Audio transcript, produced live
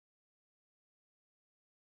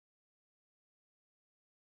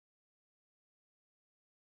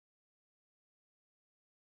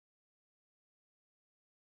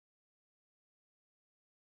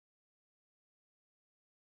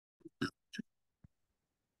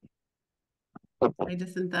Hi,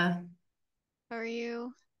 Jacinta. How are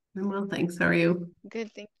you? I'm well, thanks. How are you?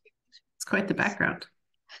 Good, thank you. It's quite the This. background.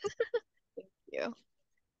 Thank you.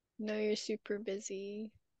 Know you're super busy.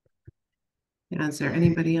 Yeah, is there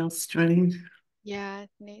anybody else joining? Yeah,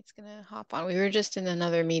 Nate's gonna hop on. We were just in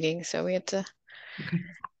another meeting, so we had to, Okay,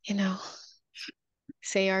 you know,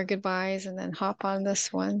 say our goodbyes and then hop on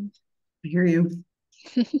this one. I hear you.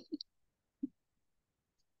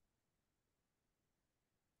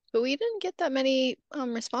 But we didn't get that many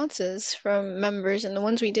responses from members, and the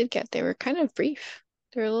ones we did get, they were kind of brief.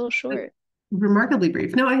 They were a little short. Remarkably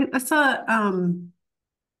brief. No, I saw Hi,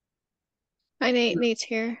 Nate. Nate's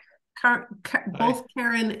here. Hi. Both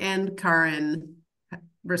Karen and Karen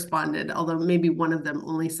responded, although maybe one of them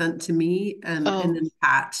only sent to me and Oh, then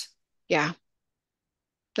Pat. yeah.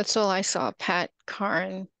 That's all I saw. Pat,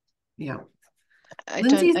 Karen. Yeah. I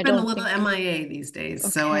don't Lindsay's I been a don't little think. MIA these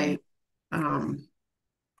days, so Okay. um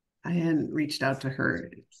I hadn't reached out to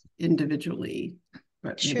her individually,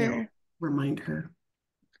 but maybe I'll Sure. remind her.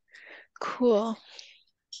 Cool.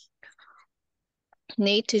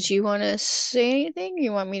 Nate, did you want to say anything?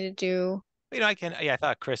 You want me to do? I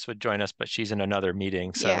thought Chris would join us, but she's in another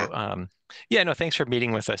meeting. Yeah. Yeah, no, thanks for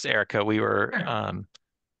meeting with us, Erica. Sure.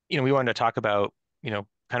 We wanted to talk about, kind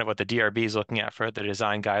of what the DRB is looking at for the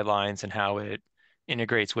design guidelines and how it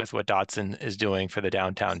integrates with what Dotson is doing for the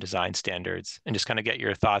downtown design standards, and just kind of get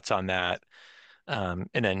your thoughts on that. And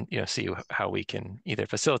then, see how we can either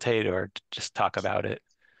facilitate or just talk about it.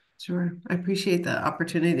 Sure. I appreciate the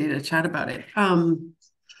opportunity to chat about it.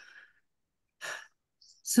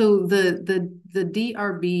 So the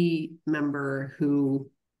DRB member who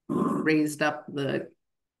raised up the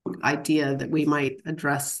idea that we might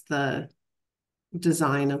address the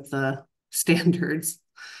design of the standards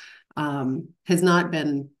has not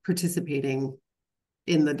been participating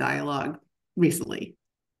in the dialogue recently.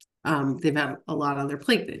 They've had a lot on their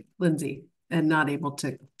plate, Lindsay, and not able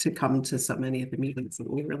to come to so many of the meetings, and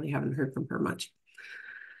we really haven't heard from her much.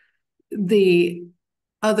 The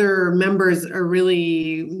other members are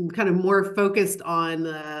really kind of more focused on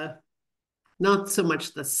not so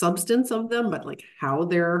much the substance of them, but like how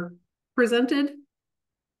they're presented.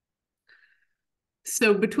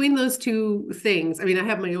 So between those two things, I mean, I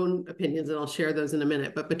have my own opinions and I'll share those in a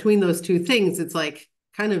minute, but between those two things, it's like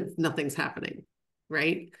kind of nothing's happening,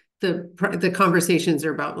 right? The conversations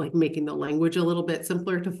are about like making the language a little bit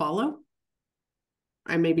simpler to follow.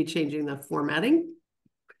 I may be changing the formatting.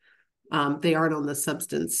 They aren't on the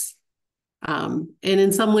substance. And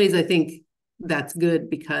in some ways, I think that's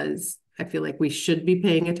good because I feel like we should be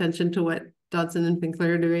paying attention to what Dodson and Finkler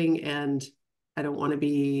are doing. And I don't want to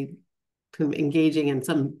be engaging in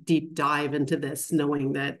some deep dive into this,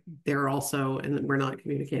 knowing that they're also, and we're not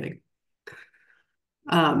communicating.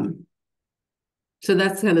 So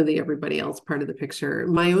that's kind of the everybody else part of the picture.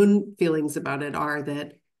 My own feelings about it are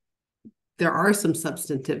that there are some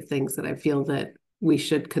substantive things that I feel that we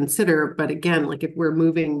should consider. But again, like if we're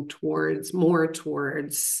moving towards more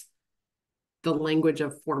towards the language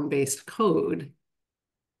of form-based code,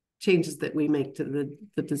 changes that we make to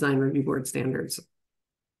the design review board standards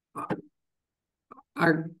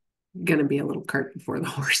are going to be a little cart before the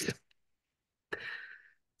horse.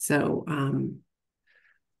 So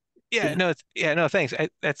Yeah, yeah, no, thanks.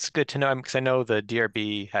 That's good to know because I know the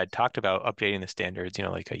DRB had talked about updating the standards,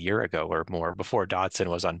 like a year ago or more before Dotson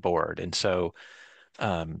was on board. And so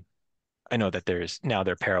um, I know that there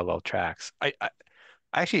are parallel tracks. I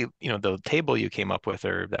actually, the table you came up with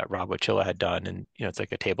or that Rob Wachilla had done, and it's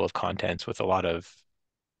like a table of contents with a lot of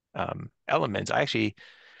elements. I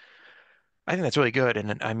think that's really good.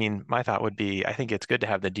 And I mean, my thought would be, I think it's good to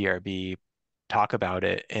have the DRB talk about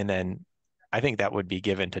it, and then I think it should be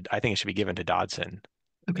given to Dodson.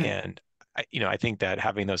 okay, And I think that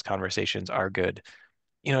having those conversations are good.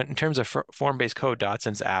 In terms of form-based code,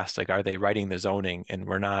 Dodson's asked, like, are they writing the zoning? And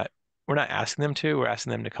we're not asking them to. We're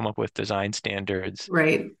asking them to come up with design standards.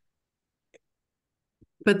 right.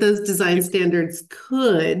 But those design You- standards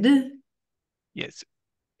could, Yes,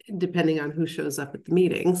 depending on who shows up at the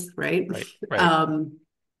meetings, right, right, right. um,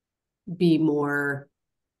 be more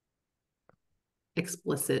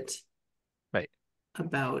explicit Right.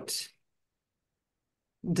 about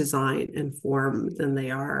design and form than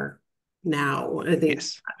they are now. I think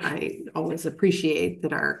Yes. I always appreciate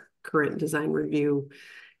that our current design review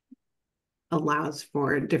allows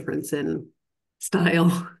for a difference in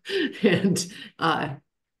style and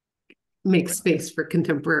makes Right. space for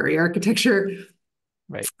contemporary architecture.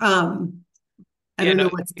 Right. Um, I Yeah, don't know no,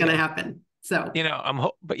 what's going to yeah. happen. So,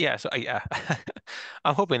 But yeah, so yeah,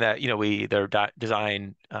 I'm hoping that, we, their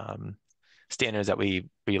design standards that we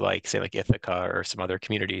like, say like Ithaca or some other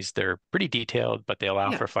communities, they're pretty detailed, but they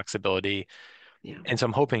allow Yeah. for flexibility. Yeah. And so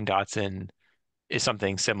I'm hoping Dotson is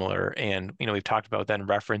something similar. And, we've talked about then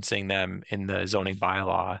referencing them in the zoning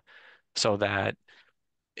bylaw so that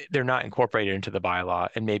they're not incorporated into the bylaw.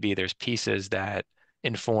 And maybe there's pieces that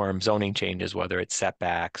inform zoning changes, whether it's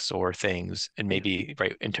setbacks or things, and Yeah. maybe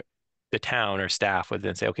right into the town or staff would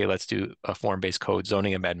then say, okay, let's do a form-based code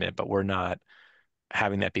zoning amendment, but we're not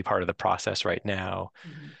having that be part of the process right now.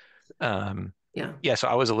 Mhm. Um, Yeah. yeah, so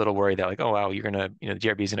I was a little worried that like, oh wow, you're gonna, the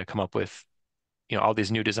DRB is gonna come up with, all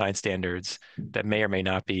these new design standards that may or may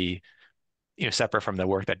not be, separate from the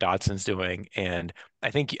work that Dodson's doing. And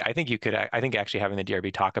I think you could, I think actually having the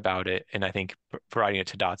DRB talk about it, and I think providing it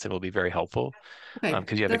to Dotson will be very helpful Okay.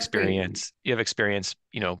 because That's great. you have experience,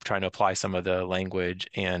 trying to apply some of the language.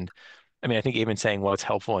 And I mean, I think even saying what's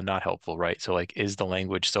helpful and not helpful, right? So like, is the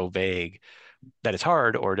language so vague that it's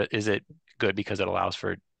hard, or is it good because it allows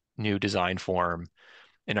for new design form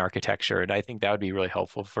in architecture? And I think that would be really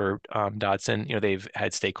helpful for Dodson. They've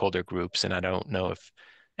had stakeholder groups, and I don't know if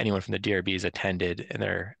anyone from the DRB has attended, and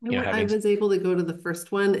they're, I having, was able to go to the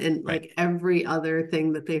first one, and right, like every other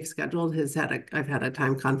thing that they've scheduled I've had a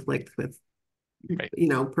time conflict with, right.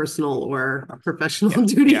 personal or professional Yeah, yeah,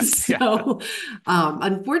 duties. yeah, So,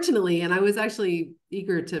 unfortunately, and I was actually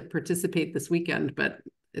eager to participate this weekend, but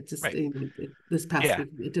it just, right. this past Yeah, week,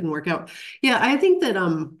 it didn't work out. Yeah, I think that,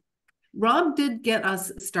 Rob did get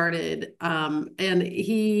us started, and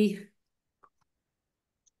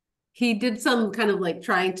he did some kind of like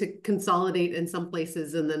trying to consolidate in some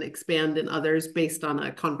places and then expand in others based on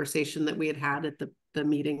a conversation that we had had at the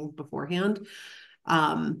meeting beforehand.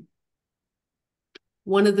 Um,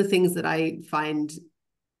 one of the things that I find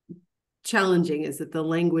challenging is that the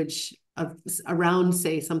language of around,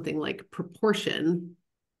 say, something like proportion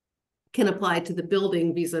can apply to the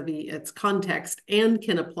building vis-a-vis its context, and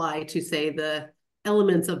can apply to, say, the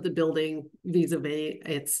elements of the building vis-a-vis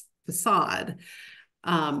its facade,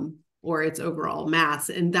 or its overall mass.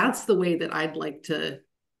 And that's the way that I'd like to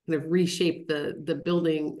kind of reshape the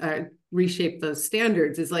building, reshape those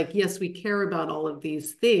standards, is like, yes, we care about all of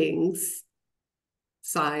these things,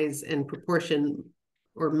 size and proportion,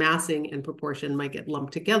 or massing and proportion might get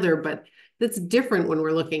lumped together, but that's different when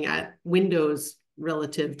we're looking at windows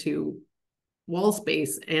relative to wall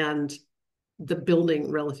space and the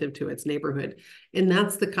building relative to its neighborhood. And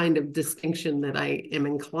that's the kind of distinction that I am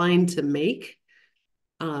inclined to make.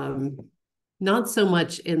 Not so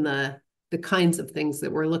much in the kinds of things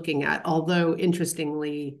that we're looking at, although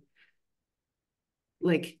interestingly,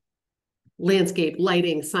 like landscape,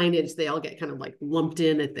 lighting, signage, they all get kind of like lumped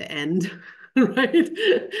in at the end. Right.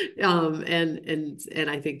 And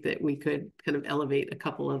I think that we could kind of elevate a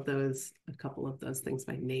couple of those things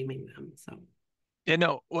by naming them. So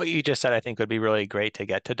what you just said, I think would be really great to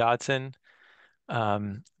get to Dodson,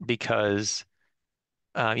 because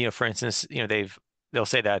for instance, they'll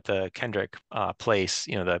say that the Kendrick Place,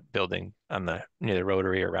 the building on the near the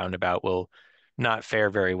Rotary or roundabout, will not fare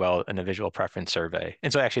very well in a visual preference survey.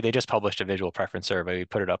 And so actually, they just published a visual preference survey. We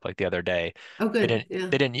put it up like the other day. oh They good. didn't Yeah.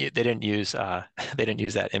 they didn't they didn't use they didn't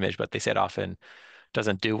use that image, but they said often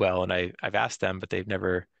doesn't do well. And I've asked them, but they've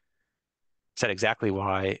never said exactly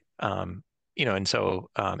why. And so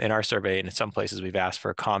in our survey, and in some places, we've asked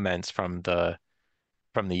for comments from the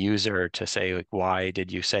user to say, like, why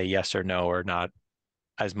did you say yes or no, or not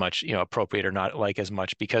as much, appropriate, or not like as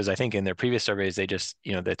much? Because I think in their previous surveys, they just,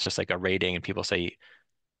 that's just like a rating, and people say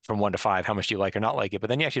from 1 to 5, how much do you like or not like it? But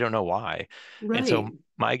then you actually don't know why. And so Right.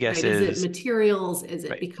 my guess Right. Is it is, materials? Is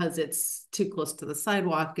it right, because it's too close to the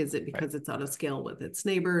sidewalk? Is it right, because it's out of scale with its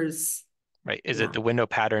neighbors? right. Is it Yeah. the window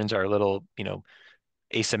patterns are a little,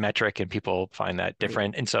 asymmetric, and people find that Right.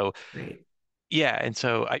 different? And so, Right. yeah. And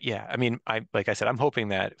so, yeah, I mean, like I said, I'm hoping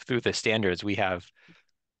that through the standards, we have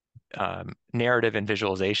narrative and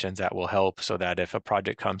visualizations that will help, so that if a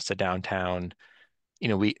project comes to downtown,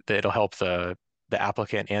 that it'll help the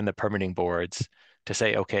applicant and the permitting boards to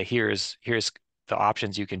say, okay, here's the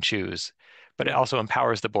options you can choose. But it Yeah. also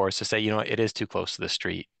empowers the boards to say, it is too close to the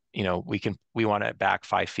street. We want it back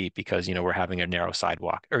 5 feet because, we're having a narrow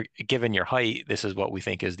sidewalk, or given your height, this is what we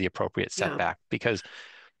think is the appropriate Yeah. setback. Because,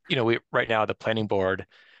 we right now, the planning board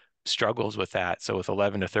struggles with that. So with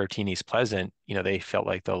 11 to 13 East Pleasant, they felt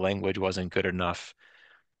like the language wasn't good enough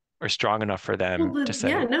or strong enough for Well, them to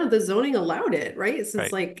yeah, say, no, the zoning allowed it, right? So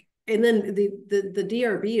it's right, like, and then the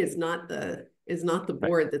DRB is not the right,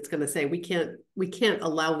 board that's going to say we can't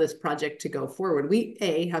allow this project to go forward. We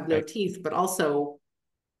have no right, teeth, but also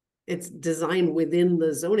it's designed within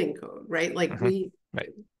the zoning code, right? Like hmm, we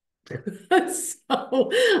right,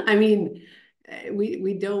 so I mean,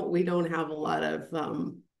 we don't have a lot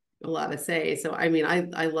of say. So I mean,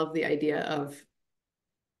 I love the idea of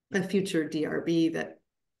a future DRB that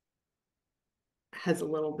has a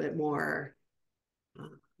little bit more, uh,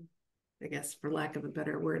 I guess, for lack of a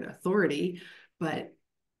better word, authority. But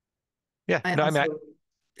Yeah, I no, I mean, also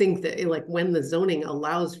think that like when the zoning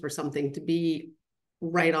allows for something to be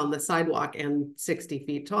right on the sidewalk and 60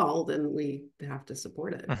 feet tall, then we have to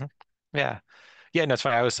support it. mhm. Yeah. Yeah, and that's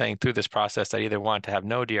why I was saying through this process, I either want to have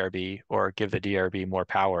no DRB or give the DRB more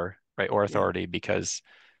power, right, or Yeah, authority because,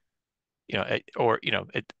 I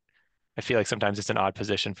feel like sometimes it's an odd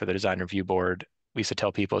position for the design review board. We used to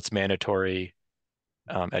tell people it's mandatory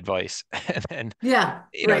advice, and then, yeah,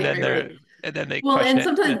 and then right. they Well, question and it.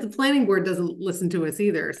 sometimes the planning board doesn't listen to us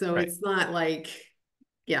either, so Right. it's not like,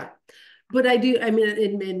 yeah. But I do, I mean,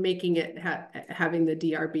 in making it having the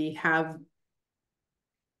DRB have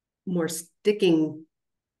more sticking Mhm.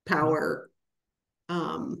 power,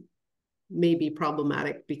 um, may be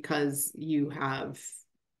problematic because you have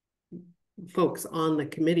folks on the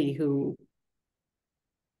committee who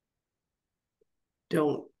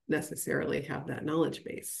don't necessarily have that knowledge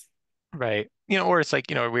base. Right. Or it's like,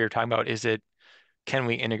 we were talking about, can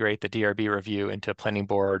we integrate the DRB review into planning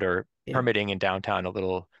board or Yeah, permitting in downtown in a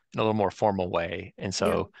little more formal way? And yeah,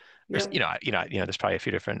 so there's, yeah, there's probably a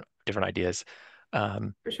few different ideas.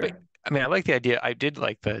 for But sure. I mean, I like the idea. I did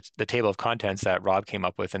like the table of contents that Rob came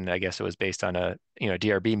up with, and I guess it was based on a,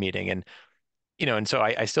 DRB meeting. And so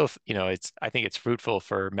I still, I think it's fruitful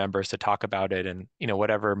for members to talk about it and,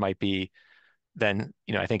 whatever might be, then,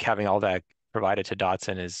 I think having all that provided to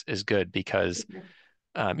Dotson is good because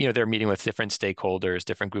Okay. they're meeting with different stakeholders,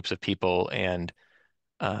 different groups of people, and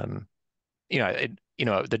um, the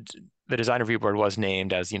design review board was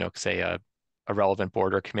named as, say a relevant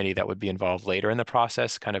board or committee that would be involved later in the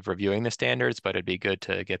process, kind of reviewing the standards, but it'd be good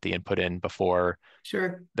to get the input in before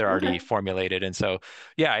Sure. they're already Okay. formulated. And so,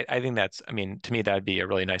 yeah, I think I mean, to me, that'd be a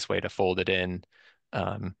really nice way to fold it in.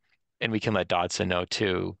 Um, and we can let Dodson know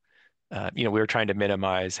too. We were trying to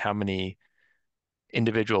minimize how many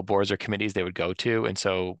individual boards or committees they would go to. And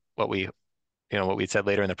so what we said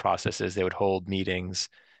later in the process is they would hold meetings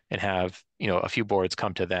and have, a few boards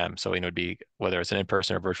come to them. So, it'd be whether it's an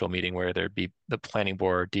in-person or virtual meeting where there'd be the planning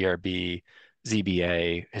board, DRB,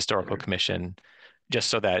 ZBA, historical Sure. commission, just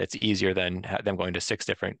so that it's easier than them going to six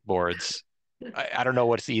different boards. I don't know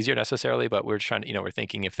what's easier necessarily, but we're trying to, we're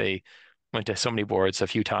thinking if they went to so many boards a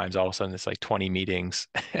few times, all of a sudden it's like 20 meetings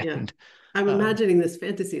Yeah. and I'm um, imagining this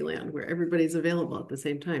fantasy land where everybody's available at the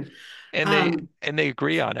same time. and they Um, and they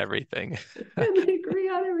agree on everything. and they agree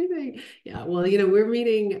on everything. Yeah, well, we're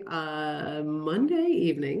meeting Monday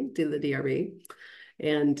evening to the DRB.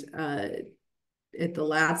 And at the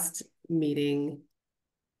last meeting,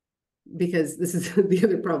 because this is the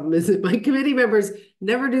other problem is that my committee members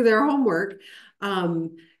never do their homework.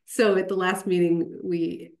 So at the last meeting,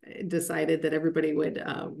 we decided that everybody would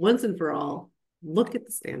once and for all look at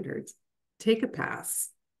the standards, take a pass,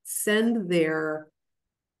 send their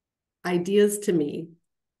ideas to me.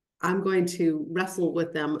 I'm going to wrestle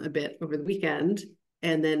with them a bit over the weekend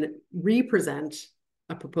and then re-present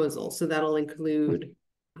a proposal. So that'll include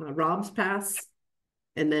Rob's pass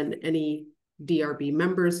and then any DRB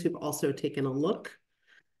members who've also taken a look.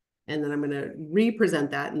 And then I'm going to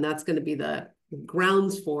re-present that, and that's going to be the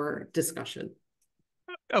grounds for discussion.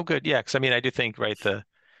 Oh, good. Yeah, because I mean, I do think, right, the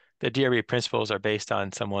DRB principles are based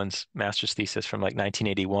on someone's master's thesis from like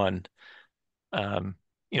 1981. Um,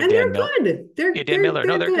 And Dan they're Miller. good. Yeah, Dan Miller.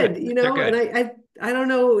 No, They're they're good. good, They're and good. I don't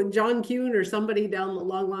know, John Kuhn or somebody down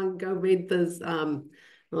long ago made this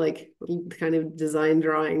like kind of design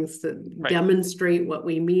drawings to Right. demonstrate what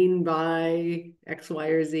we mean by X, Y,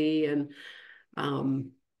 or Z. And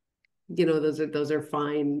um those are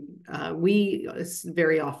fine. We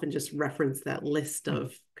very often just reference that list Mm.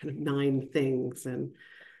 of kind of 9 things and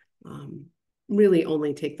um, really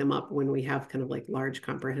only take them up when we have kind of like large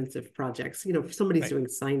comprehensive projects. If somebody's Right. doing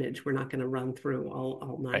signage, we're not going to run through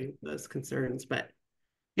all nine Right. of those concerns, but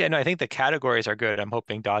Yeah, no, I think the categories are good. I'm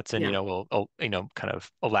hoping Dotson, yeah, will, kind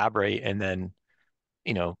of elaborate and then,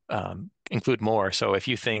 include more. So if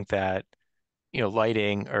you think that,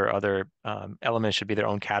 lighting or other elements should be their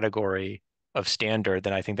own category of standard,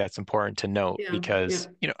 then I think that's important to note yeah, because,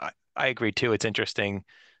 I agree too. It's interesting.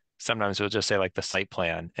 Sometimes we'll just say like the site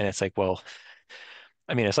plan, and it's like, well,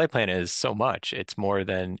 I mean, a site plan is so much. It's more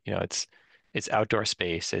than, it's outdoor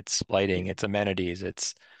space, it's lighting, yeah. it's amenities,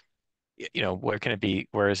 it's, where can it be?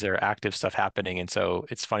 Where is there active stuff happening? And so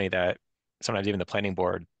it's funny that sometimes even the planning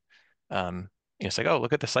board, it's like, oh,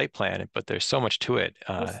 look at the site plan, but there's so much to it.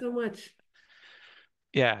 There's so much.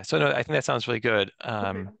 Yeah. So no, I think that sounds really good.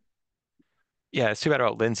 Okay. Yeah, it's too bad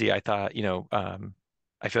about Lindsay. I thought,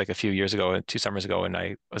 I feel like a few years ago, 2 summers ago, and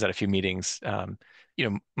I was at a few meetings.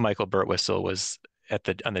 Michael Burtwhistle was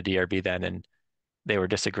on the DRB then, and they were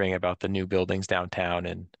disagreeing about the new buildings downtown.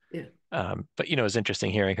 And Yeah. but it was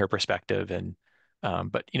interesting hearing her perspective. And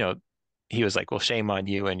but he was like, "Well, shame on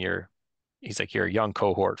you and he's like, you're a young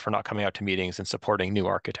cohort for not coming out to meetings and supporting new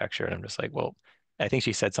architecture." And I'm just like, well, I think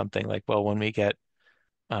she said something like, "Well, when we get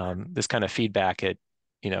this kind of feedback,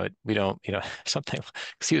 we don't, something."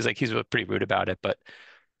 Because he was pretty rude about it, but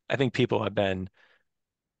I think people have been,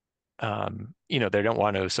 they don't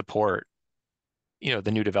want to support,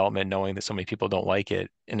 the new development, knowing that so many people don't like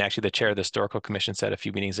it. And actually, the chair of the historical commission said a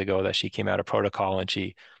few meetings ago that she came out of protocol and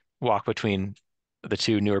she walked between the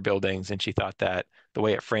two newer buildings, and she thought that the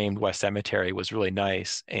way it framed West Cemetery was really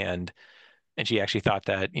nice. And she actually thought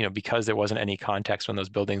that, because there wasn't any context when those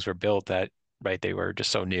buildings were built, that right, they were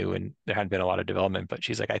just so new and there hadn't been a lot of development. But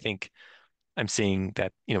she's like, I think I'm seeing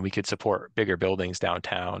that, we could support bigger buildings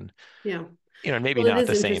downtown, Yeah. and maybe Well, it not is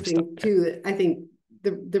the same stuff. interesting too, that I think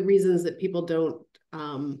the reasons that people don't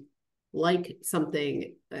like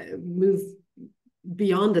something move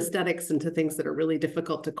beyond aesthetics into things that are really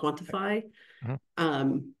difficult to quantify.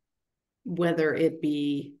 Mhm. Whether it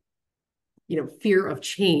be, fear of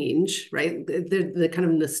change, right? The kind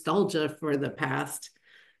of nostalgia for the past,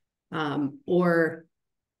 or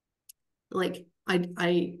like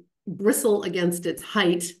I bristle against its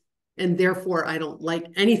height, and therefore I don't like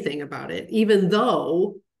anything about it, even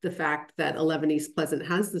though the fact that 11 East Pleasant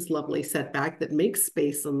has this lovely setback that makes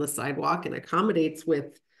space on the sidewalk and accommodates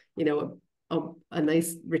with, a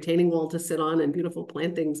nice retaining wall to sit on and beautiful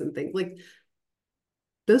plantings and things like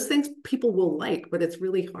those things people will like, but it's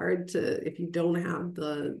really hard to, if you don't have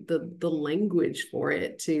the language for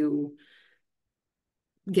it, to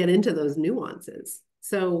get into those nuances.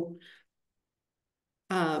 So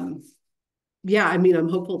yeah, I mean, I'm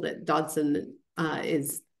hopeful that Dodson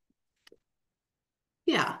is,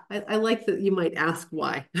 yeah, I like that you might ask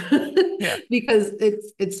why. Yeah. Because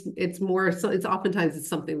it's more, so it's oftentimes it's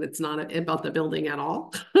something that's not about the building at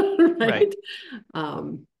all. Right. Right.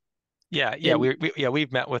 Um Yeah. and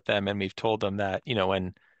We've met with them and we've told them that,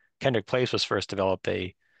 when Kendrick Place was first developed,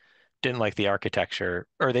 they didn't like the architecture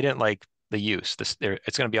or they didn't like the use. It's going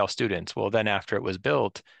to be all students. Well, then after it was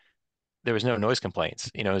built, there was no noise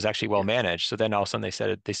complaints. It was actually well yeah, managed. So then all of a sudden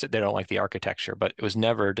they said they don't like the architecture, but it was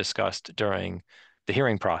never discussed during the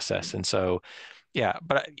hearing process. And so, yeah,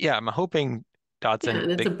 but yeah, I'm hoping yeah, Dodson,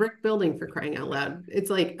 and it's a brick building, for crying out loud.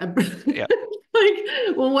 It's like yeah, like,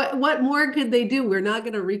 well, what more could they do? We're not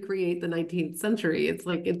going to recreate the 19th century. It's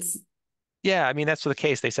like yeah. I mean, that's the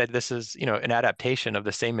case. They said this is, an adaptation of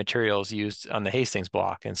the same materials used on the Hastings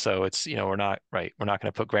block. And so it's, we're not right. We're not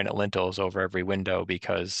going to put granite lintels over every window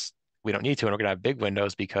because we don't need to. And we're going to have big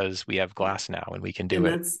windows because we have glass now and we can do and it.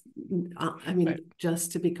 that's, I mean, Right.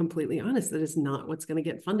 just to be completely honest, that is not what's going to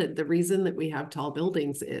get funded. The reason that we have tall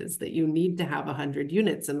buildings is that you need to have 100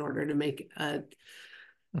 units in order to make Mhm.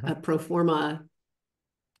 a pro forma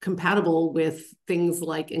compatible with things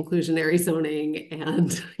like inclusionary zoning.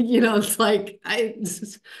 And, it's like, But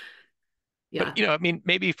yeah, I mean,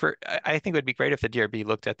 maybe I think it would be great if the DRB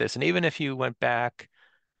looked at this, and even if you went back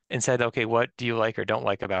and said, okay, what do you like or don't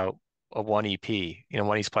like about a one EP,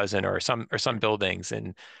 one East Pleasant or some buildings,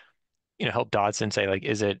 and help Dodson say like,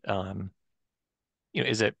 is it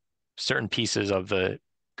certain pieces of the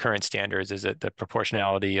current standards? Is it the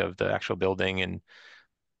proportionality of the actual building and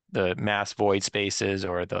the mass void spaces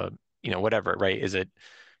or the whatever, right? Is it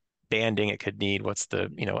banding it could need? What's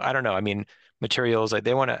the I don't know. I mean, materials like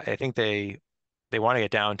they want to. I think they want to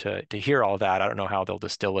get down to hear all that. I don't know how they'll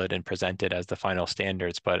distill it and present it as the final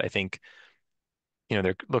standards, but I think,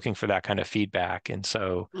 they're looking for that kind of feedback. And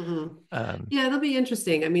so, mm-hmm. um, Yeah, it'll be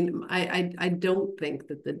interesting. I mean, I don't think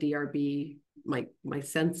that the DRB, my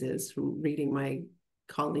sense is from reading my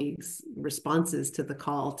colleagues' responses to the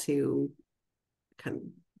call to kind of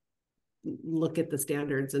look at the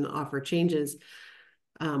standards and offer changes.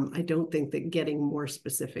 I don't think that getting more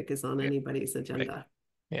specific is on yeah, anybody's right. agenda.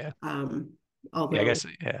 Yeah. Yeah, I Although, guess,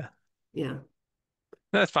 yeah. yeah,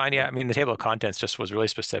 No, that's fine. Yeah. I mean, the table of contents just was really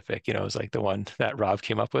specific. It was like the one that Rob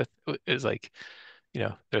came up with. It was like,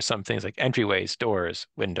 there's some things like entryways, doors,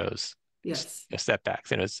 windows, yes,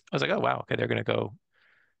 setbacks. And I was like, oh, wow. Okay. They're going to go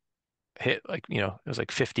hit like, it was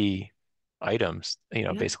like 50 items,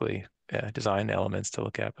 yeah, basically design elements to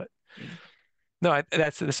look at. But yeah, no,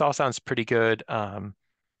 this all sounds pretty good.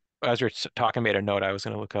 As we are talking, made a note. I was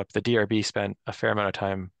going to look up the DRB spent a fair amount of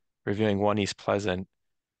time reviewing One East Pleasant.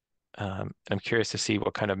 And I'm curious to see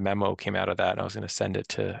what kind of memo came out of that. And I was going to send it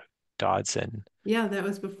to Dodson. Yeah, that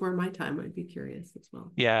was before my time. I'd be curious as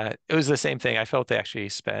well. Yeah, it was the same thing. I felt they actually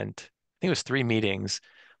spent, I think it was 3 meetings.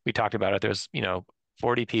 We talked about it. There's,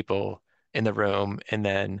 40 people in the room. And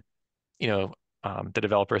then, the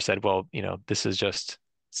developer said, well, this is just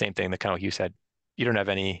same thing that kind of like you said, you don't have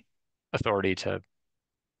any authority to,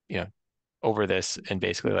 you know, over this. And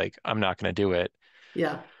basically like, I'm not going to do it.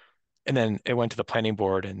 Yeah. And then it went to the planning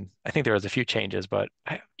board, and I think there was a few changes, but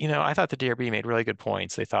I thought the DRB made really good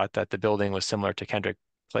points. They thought that the building was similar to Kendrick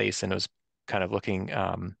Place and it was kind of looking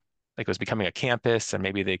like it was becoming a campus, and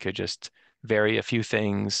maybe they could just vary a few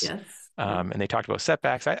things. Yes. Yeah. And they talked about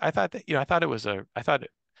setbacks. I thought that, I don't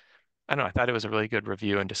know, I thought it was a really good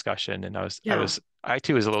review and discussion. And Yeah. I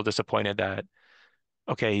too was a little disappointed that,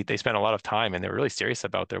 okay, they spent a lot of time and they were really serious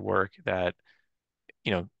about their work that,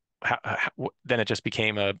 you know, then it just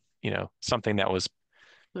became something that was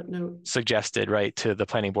Footnote. suggested, right, to the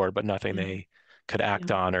planning board, but nothing Yeah. they could act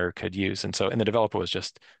Yeah. on or could use. And the developer was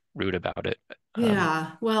just rude about it.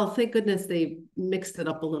 Yeah. Well, thank goodness they mixed it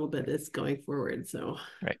up a little bit as going forward. So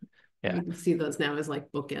Right. we Yeah. can see those now as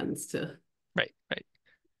like bookends to, Right. Right.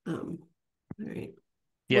 all right.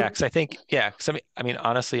 Yeah. Well, Because I think, yeah. Because I mean,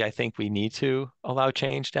 honestly, I think we need to allow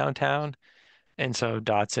change downtown. And so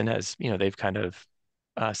Dotson has, they've kind of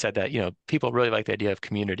said that, people really like the idea of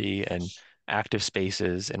community and active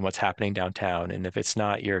spaces and what's happening downtown. And if it's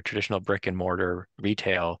not your traditional brick and mortar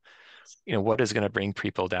retail, what is going to bring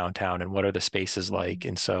people downtown and what are the spaces like?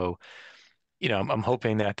 And so, I'm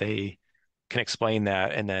hoping that they can explain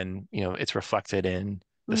that and then, it's reflected in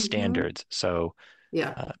the mhm. standards. So, Yeah.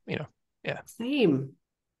 uh, you know, yeah, Same.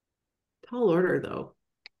 Tall order though.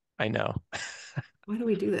 I know. Why do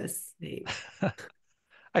we do this, Nate?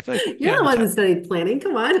 I feel like, You're the the one town. that studied planning.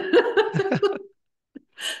 Come on.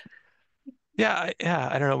 Yeah, yeah,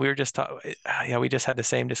 I don't know. We were just talking. Yeah, we just had the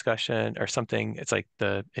same discussion or something. It's like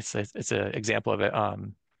it's an example of it.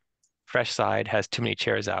 Fresh Side has too many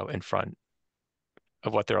chairs out in front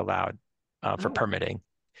of what they're allowed for Oh, permitting,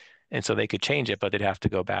 and so they could change it, but they'd have to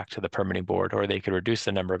go back to the permitting board, or they could reduce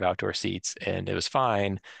the number of outdoor seats, and it was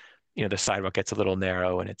fine. The sidewalk gets a little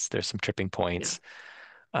narrow, and there's some tripping yeah. points.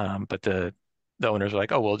 But the owners were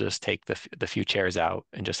like, oh, we'll just take the few chairs out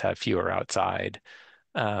and just have fewer outside.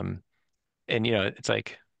 Um, and it's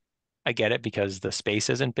like I get it because the space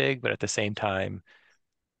isn't big, but at the same time,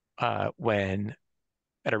 when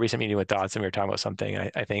at a recent meeting with Dodson, we were talking about something.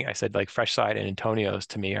 I think I said like Fresh Side and Antonio's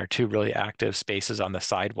to me are two really active spaces on the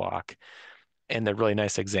sidewalk, and they're really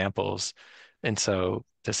nice examples. And so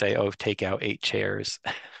to say, oh, take out 8 chairs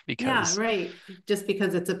Yeah, because right. Just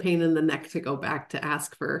because it's a pain in the neck to go back to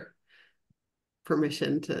ask for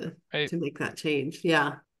permission right, to make that change.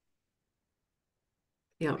 Yeah.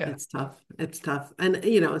 Yeah, yeah, it's tough. It's tough. And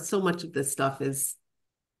so much of this stuff is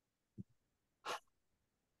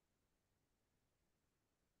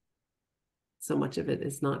so much of it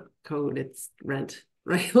is not code, it's rent,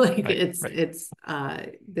 right? Like right, it's right, it's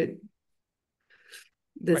the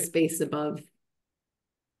right, space above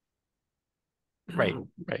right, um,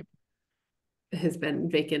 right, has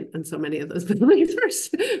been vacant in so many of those buildings for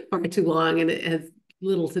far too long, and it has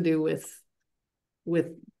little to do with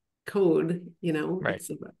code. right.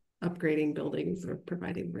 It's about upgrading buildings or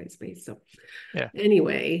providing the right space. So Yeah.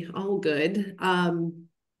 anyway, all good.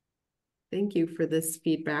 Thank you for this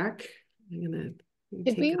feedback. I'm gonna Did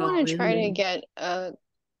take we it want all to in try to and get a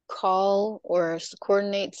call or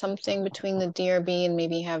coordinate something between the DRB and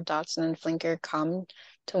maybe have Dotson and Flinker come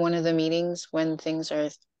to one of the meetings when things are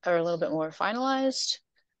a little bit more finalized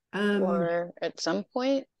um or at some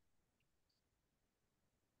point?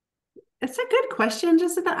 it's a good question,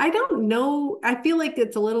 Jessica. I don't know. I feel like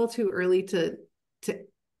it's a little too early to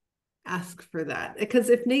ask for that. Because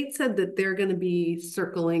if Nate said that they're going to be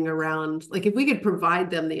circling around, like if we could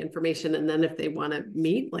provide them the information and then if they want to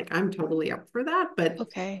meet, like I'm totally up for that. But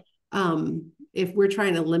Okay. if we're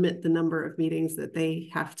trying to limit the number of meetings that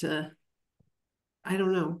they have to, I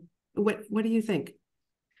don't know. What do you think?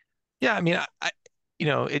 Yeah. I mean,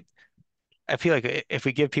 I feel like if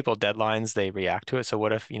we give people deadlines, they react to it. So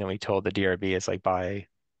what if, we told the DRB it's like by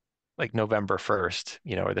like November 1st,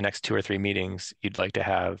 or the next 2 or 3 meetings, you'd like to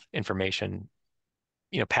have information,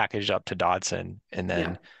 packaged up to Dodson. And Yeah.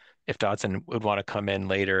 then if Dodson would want to come in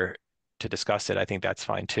later to discuss it, I think that's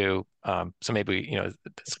fine too. So maybe,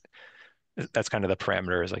 that's kind of the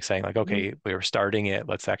parameters, like saying like, Mhm. okay, we were starting it.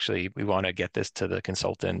 We want to get this to the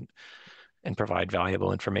consultant and provide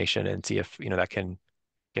valuable information and see if, that can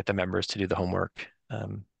get the members to do the homework.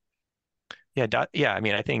 Yeah, I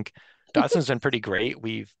mean, I think Dodson's been pretty great.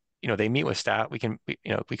 They meet with staff. We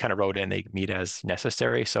kind of wrote in, they meet as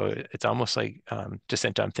necessary. So it's almost like,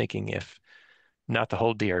 Jacinta, I'm thinking if not the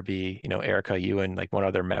whole DRB, Erica, you and like one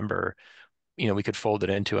other member, we could fold it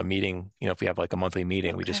into a meeting, if we have like a monthly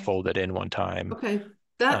meeting, we just Okay. fold it in one time. Okay.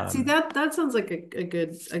 Um, That sounds like a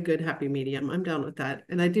good happy medium. I'm down with that.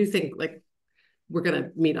 And I do think like we're gonna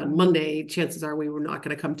meet on Monday. Chances are we were not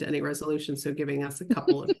gonna come to any resolution. So giving us a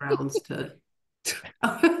couple of rounds to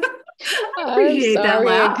I I'm appreciate that sorry,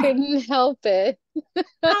 I laugh. couldn't help it.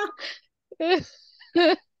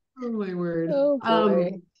 Oh my word. Oh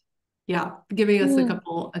boy. Yeah, giving us Hmm.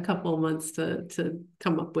 a couple of months to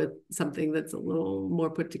come up with something that's a little more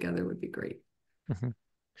put together would be great. mhm.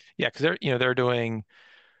 Yeah, because they're doing,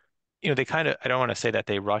 they kind of, I don't want to say that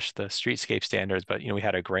they rushed the streetscape standards, but we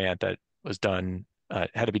had a grant that was done,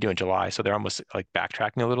 had to be due in July, so they're almost like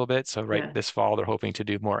backtracking a little bit. So right Yeah, this fall, they're hoping to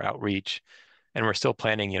do more outreach, and we're still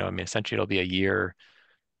planning, I mean, essentially it'll be a year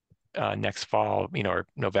next fall, or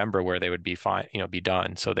November where they would be fine, be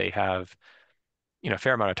done. So they have, a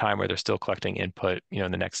fair amount of time where they're still collecting input,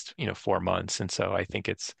 in the next, 4 months. And so I think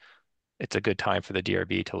it's a good time for the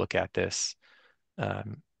DRB to look at this.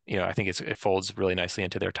 I think it folds really nicely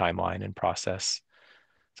into their timeline and process.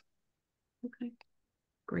 okay,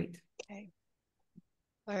 great. Okay.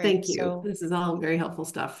 All right. Thank you. So This is all very helpful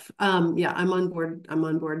stuff. Yeah, I'm on board. I'm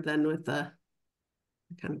on board then with the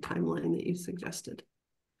kind of timeline that you suggested.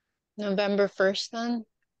 November 1st then?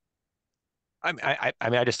 I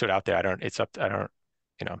mean, I just stood out there. It's up, I don't,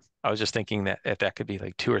 I was just thinking that if that could be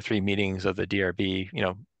like 2 or 3 meetings of the DRB,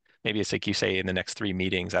 maybe it's like you say in the next 3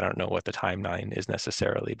 meetings. I don't know what the timeline is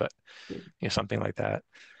necessarily, but something like that.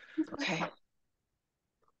 Okay.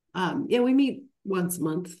 Yeah, we meet once a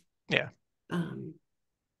month. Yeah. Um,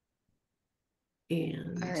 All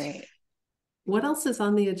and right. what else is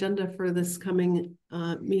on the agenda for this coming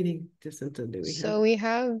meeting, Jacinta, do we have? So we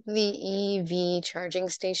have the EV charging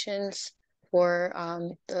stations for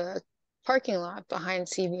the parking lot behind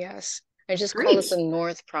CVS. I just call it Great. the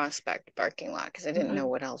North Prospect parking lot because I didn't Okay. know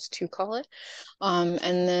what else to call it. And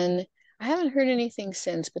then I haven't heard anything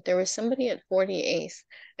since, but there was somebody at 48th,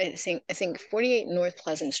 I think 48 North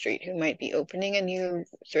Pleasant Street who might be opening a new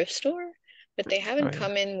thrift store, but they Oh haven't yeah.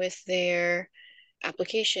 come in with their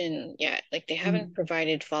application yet. Like they haven't Mm.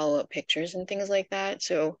 provided follow-up pictures and things like that.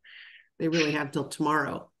 So They really have till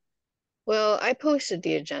tomorrow. well, I posted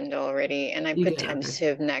the agenda already and I You put did, okay.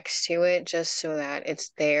 tentative next to it just so that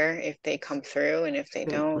it's there if they come through, and if they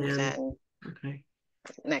Good don't, plan. then Okay.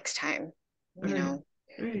 next time, All you right. know.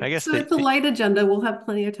 All I right. guess So it's a light agenda. We'll have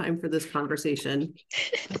plenty of time for this conversation.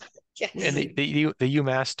 We'll and Yes. the, be, the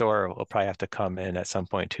UMass store will probably have to come in at some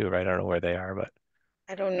point too, right? I don't know where they are, but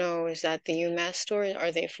I don't know, is that the UMass store?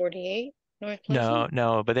 Are they 48 North no, Pleasant?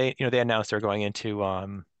 no, but they announced they're going into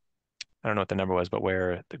I don't know what the number was, but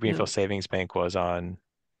where the yeah. Greenfield Savings Bank was on,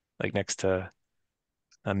 like next to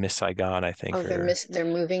Miss Saigon, I think, Oh, or they're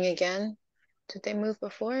moving again? Did they move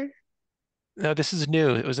before? no, this is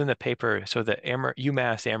new. It was in the paper. So the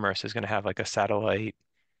UMass Amherst is going to have like a satellite,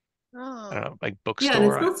 I don't Oh, know, like Yeah, and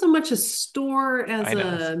it's bookstore. not so much a store as I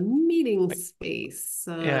know. a meeting Like, space.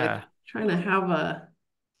 yeah, Trying to oh, have a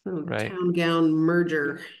sort of right. town gown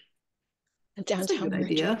merger. a That's a good downtown merger.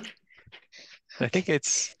 idea. I think Okay.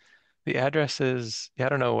 it's the address is, yeah, I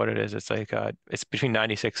don't know what it is. It's like it's between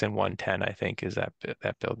 96 and 110, I think, is that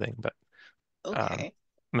building. But um Okay.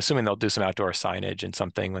 I'm assuming they'll do some outdoor signage and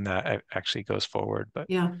something when that actually goes forward. But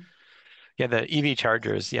Yeah. yeah, the EV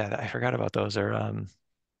chargers, yeah, I forgot about those. Are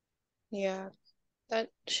Yeah, that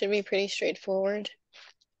should be pretty straightforward.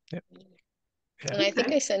 yeah, yeah. And I think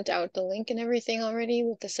I Okay. sent out the link and everything already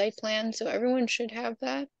with the site plan, so everyone should have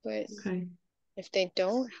that, but Okay. if they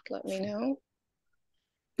don't, let me know.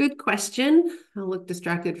 Good question. I'll look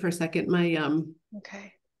distracted for a second. My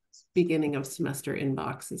Okay, beginning of semester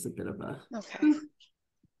inbox is okay.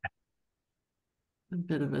 a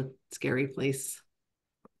bit of a scary place.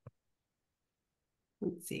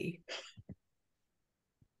 Let's see.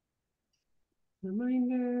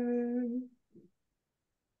 Reminder.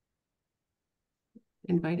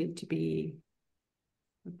 Invited to be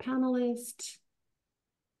a panelist.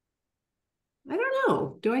 I don't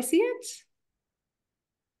know. Do I see it?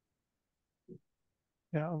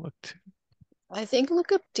 Yeah, I'll look I think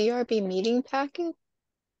look up DRB meeting packet.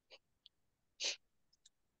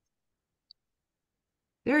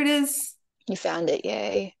 There it is. You found it,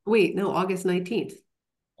 yay. Wait, no, August 19th.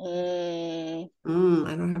 Mm,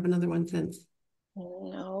 I don't have another one since.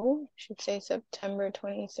 no, should say September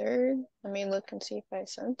 23rd. Let me look and see if I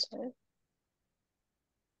sent it.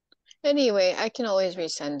 Anyway, I can always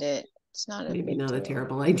resend it. It's not a Maybe big not a deal.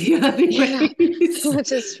 terrible idea Yeah, anyways. I'll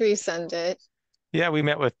just resend it. Yeah, we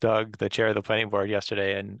met with Doug, the chair of the planning board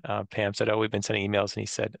yesterday, and Pam said, "Oh, we've been sending emails," and he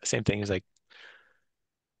said the same thing. He's like,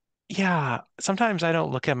 Yeah, sometimes I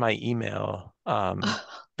don't look at my email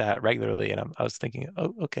that regularly, and I was thinking,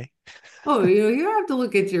 oh, okay. Oh, you have to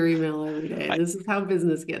look at your email every day. I, This is how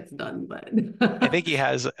business gets done, I think he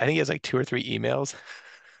has like two or three emails.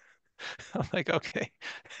 I'm like, okay,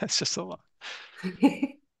 that's just a lot.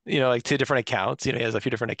 Like two different accounts. He has a few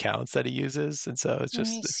different accounts that he uses, and so it's Let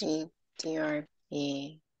me just this. see.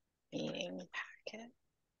 DRB meeting packet.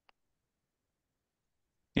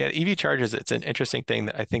 Yeah, EV chargers. It's an interesting thing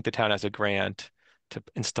that I think the town has a grant to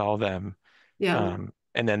install them. Yeah,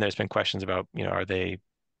 And then there's been questions about, are they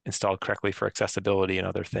installed correctly for accessibility and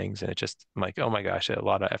other things? And I'm like, oh my gosh, a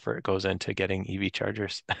lot of effort goes into getting EV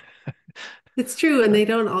chargers. it's true. And they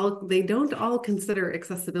don't all consider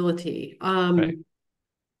accessibility. Right.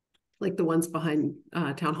 Like the ones behind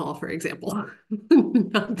town hall, for example,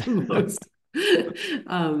 not the most.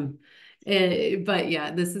 um, but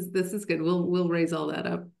yeah, this is good. We'll raise all that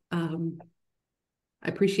up. I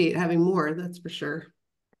appreciate having more, that's for sure.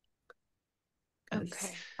 'Cause-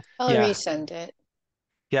 Okay. I'll Yeah. resend it.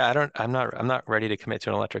 Yeah, I'm not ready to commit to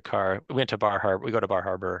an electric car. We go to Bar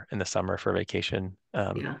Harbor in the summer for vacation.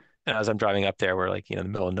 yeah, And as I'm driving up there, we're like, in the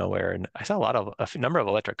middle of nowhere. And I saw number of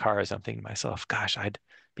electric cars. I'm thinking to myself, gosh, I'd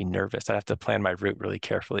be nervous. I'd have to plan my route really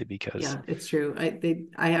carefully because, yeah, it's true. I've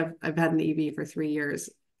had an EV for 3 years,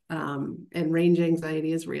 and range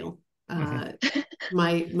anxiety is real. Mhm.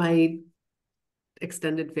 My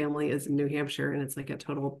extended family is in New Hampshire, and it's like a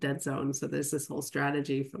total dead zone. So there's this whole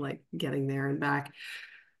strategy for like getting there and back.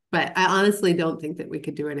 But I honestly don't think that we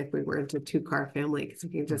could do it if we were into two-car family, because we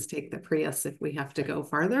can Mhm. just take the Prius if we have to Right. go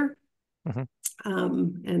farther. Mhm.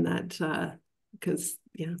 And that because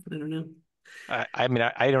yeah, I don't know. I mean,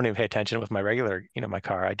 I don't even pay attention with my regular, my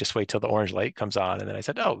car. I just wait till the orange light comes on, and then I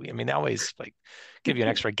said, "Oh, I mean, they always like give you an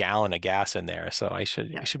extra gallon of gas in there, so Yeah. I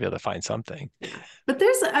should be able to find something." Yeah. But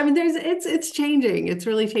it's changing. It's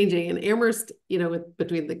really changing. And Amherst,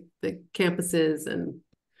 between the campuses, and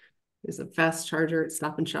there's a fast charger at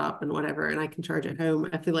Stop and Shop and whatever, and I can charge at home.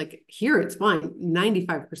 I feel like here it's fine.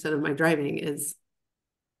 95% of my driving is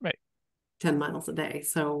Right. 10 miles a day.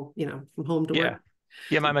 So, from home to Yeah. work.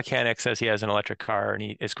 Yeah, my mechanic says he has an electric car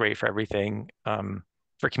and it's great for everything,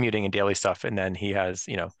 for commuting and daily stuff. And then he has,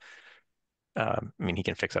 I mean, he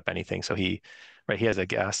can fix up anything. So he has a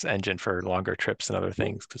gas engine for longer trips and other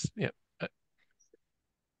things. Uh,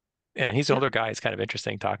 and he's an Yeah. older guy. It's kind of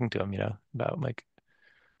interesting talking to him, about like,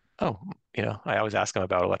 oh, I always ask him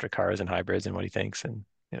about electric cars and hybrids and what he thinks. And,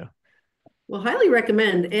 Well, highly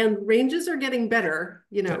recommend. And ranges are getting better,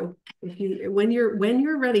 yeah, if when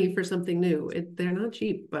you're ready for something new. They're not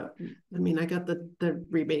cheap, but I mean, I got the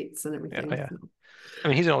rebates and yeah, everything. yeah. So. I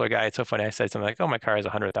mean, he's an older guy. It's so funny. I said something like, "Oh, my car is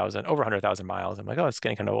 100,000, over 100,000 miles." I'm like, "Oh, it's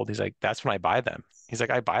getting kind of old." He's like, "That's when I buy them." He's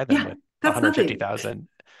like, "I buy them Yeah, with that's nothing. 150,000."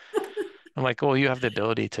 I'm like, "Well, you have the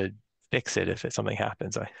ability to fix it if something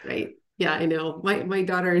happens." Right. Yeah, I know. My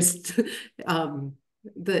daughter's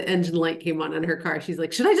the engine light came on in her car. She's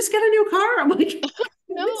like, should I just get a new car? I'm like, let's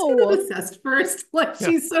get No, it assessed first. Like Yeah,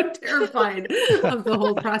 she's so terrified of the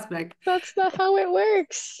whole prospect. that's not how it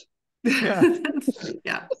works. yeah, That's funny.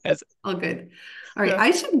 Yeah, as all good. All right, yeah.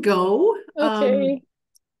 I should go. Okay.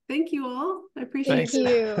 Thank you all. I appreciate Thank Thanks. the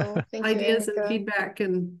you. Thank you, ideas and Erica. feedback,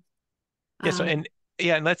 and Yeah. So uh, and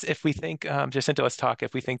if we think, Jacinta, let's talk.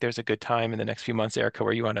 If we think there's a good time in the next few months, Erica,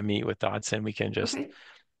 where you want to meet with Dodson, we can just okay,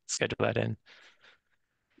 schedule that in.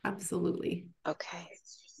 absolutely. Okay.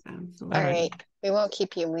 All All right. Absolutely. right. We won't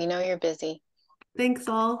keep you. We know you're busy. Thanks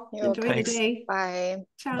all. You're Enjoy the welcome. Thanks. day. Bye. Bye.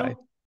 Ciao.